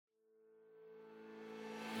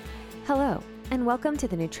Hello, and welcome to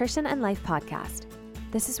the Nutrition and Life Podcast.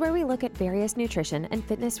 This is where we look at various nutrition and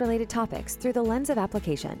fitness-related topics through the lens of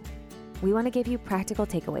application. We want to give you practical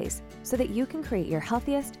takeaways so that you can create your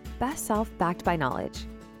healthiest, best self backed by knowledge.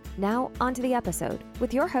 Now, on to the episode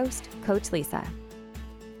with your host, Coach Lisa.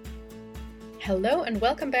 Hello and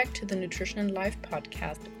welcome back to the Nutrition and Life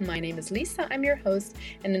Podcast. My name is Lisa, I'm your host,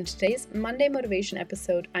 and in today's Monday Motivation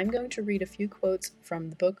episode, I'm going to read a few quotes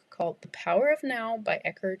from the book called The Power of Now by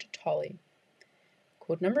Eckhart Tolle.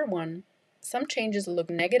 Quote number 1, some changes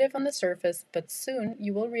look negative on the surface, but soon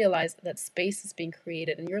you will realize that space is being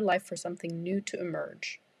created in your life for something new to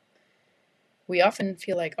emerge. We often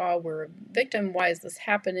feel like, we're a victim, why is this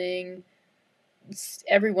happening?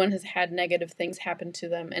 Everyone has had negative things happen to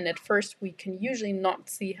them, and at first we can usually not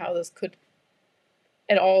see how this could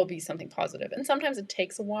at all be something positive. And sometimes it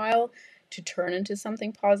takes a while to turn into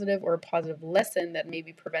something positive or a positive lesson that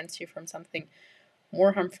maybe prevents you from something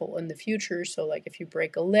more harmful in the future. So like if you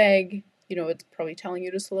break a leg, it's probably telling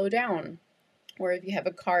you to slow down. Or if you have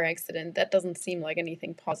a car accident, that doesn't seem like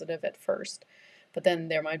anything positive at first. But then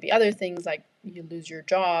there might be other things like you lose your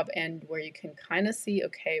job and where you can kind of see,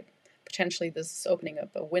 okay, potentially this is opening up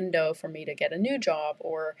a window for me to get a new job,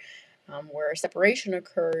 or where a separation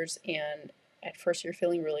occurs and at first you're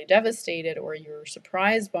feeling really devastated or you're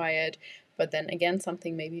surprised by it, but then again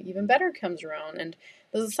something maybe even better comes around. And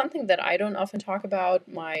this is something that I don't often talk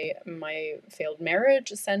about, my failed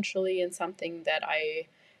marriage essentially, and something that I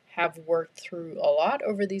have worked through a lot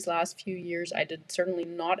over these last few years. I did certainly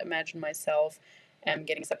not imagine myself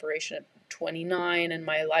getting separation at 29 and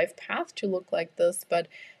my life path to look like this, but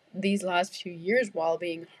these last few years, while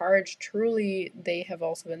being hard, truly they have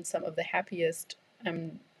also been some of the happiest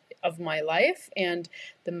of my life and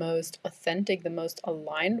the most authentic, the most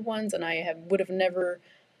aligned ones. And I would have never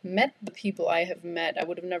met the people I have met. I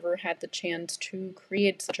would have never had the chance to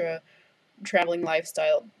create such a traveling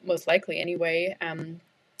lifestyle, most likely anyway.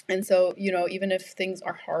 And so, even if things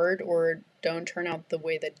are hard or don't turn out the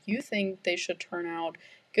way that you think they should turn out,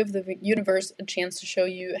 give the universe a chance to show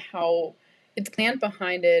you how it's planned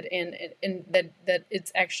behind it, and that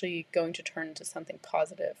it's actually going to turn into something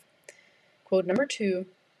positive. Quote number 2,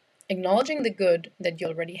 acknowledging the good that you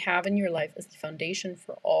already have in your life is the foundation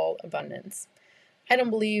for all abundance. I don't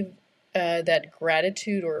believe that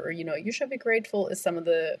gratitude or you should be grateful is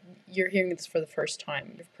you're hearing this for the first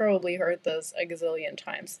time. You've probably heard this a gazillion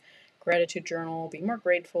times. Gratitude journal, be more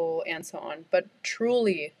grateful, and so on. But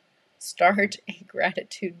truly, start a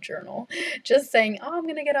gratitude journal. Just saying, I'm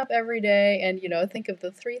going to get up every day and, think of the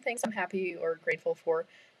 3 things I'm happy or grateful for.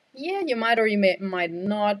 Yeah, you might or you might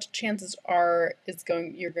not. Chances are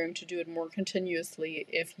you're going to do it more continuously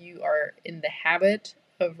if you are in the habit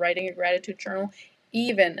of writing a gratitude journal.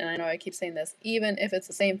 Even, and I know I keep saying this, even if it's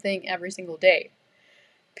the same thing every single day.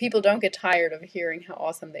 People don't get tired of hearing how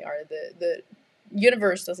awesome they are. The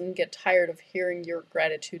universe doesn't get tired of hearing your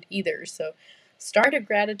gratitude either. So start a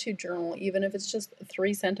gratitude journal, even if it's just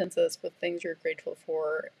 3 sentences with things you're grateful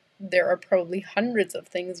for. There are probably hundreds of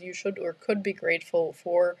things you should or could be grateful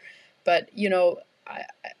for. But,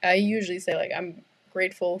 I usually say, I'm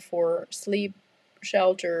grateful for sleep,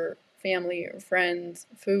 shelter, family or friends,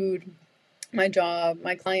 food, my job,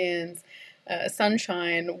 my clients,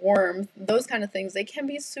 sunshine, warmth, those kind of things. They can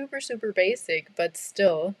be super, super basic, but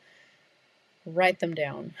still write them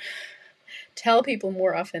down. Tell people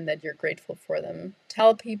more often that you're grateful for them.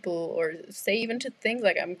 Tell people or say even to things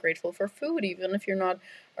like I'm grateful for food, even if you're not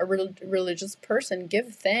a religious person.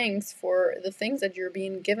 Give thanks for the things that you're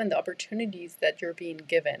being given, the opportunities that you're being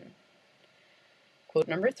given. Quote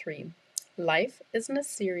number 3, life isn't as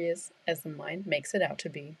serious as the mind makes it out to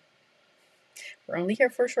be. We're only here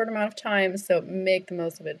for a short amount of time, so make the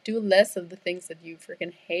most of it. Do less of the things that you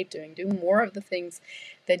freaking hate doing. Do more of the things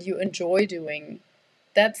that you enjoy doing.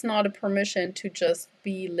 That's not a permission to just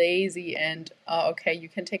be lazy and, you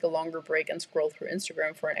can take a longer break and scroll through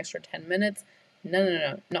Instagram for an extra 10 minutes.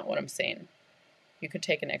 No, not what I'm saying. You could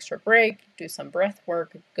take an extra break, do some breath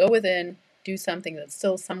work, go within, do something that's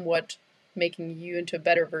still somewhat making you into a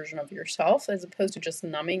better version of yourself as opposed to just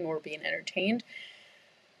numbing or being entertained.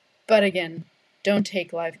 But again, don't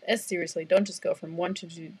take life as seriously. Don't just go from one to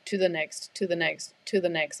the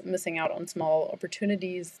next, missing out on small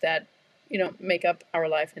opportunities that make up our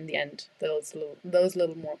life in the end. Those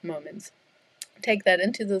little more moments. Take that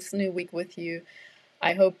into this new week with you.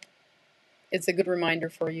 I hope it's a good reminder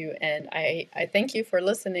for you, and I thank you for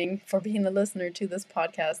listening, for being a listener to this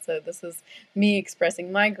podcast. So this is me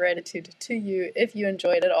expressing my gratitude to you. If you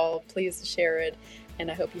enjoyed it all, please share it, and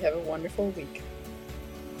I hope you have a wonderful week.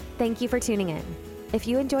 Thank you for tuning in. If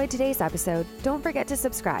you enjoyed today's episode, don't forget to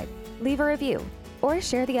subscribe, leave a review, or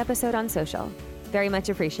share the episode on social. Very much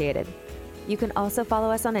appreciated. You can also follow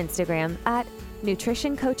us on Instagram at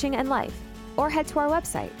Nutrition Coaching and Life, or head to our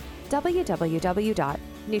website,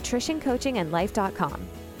 www.nutritioncoachingandlife.com,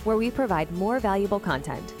 where we provide more valuable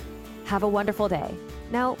content. Have a wonderful day.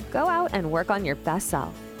 Now go out and work on your best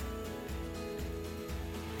self.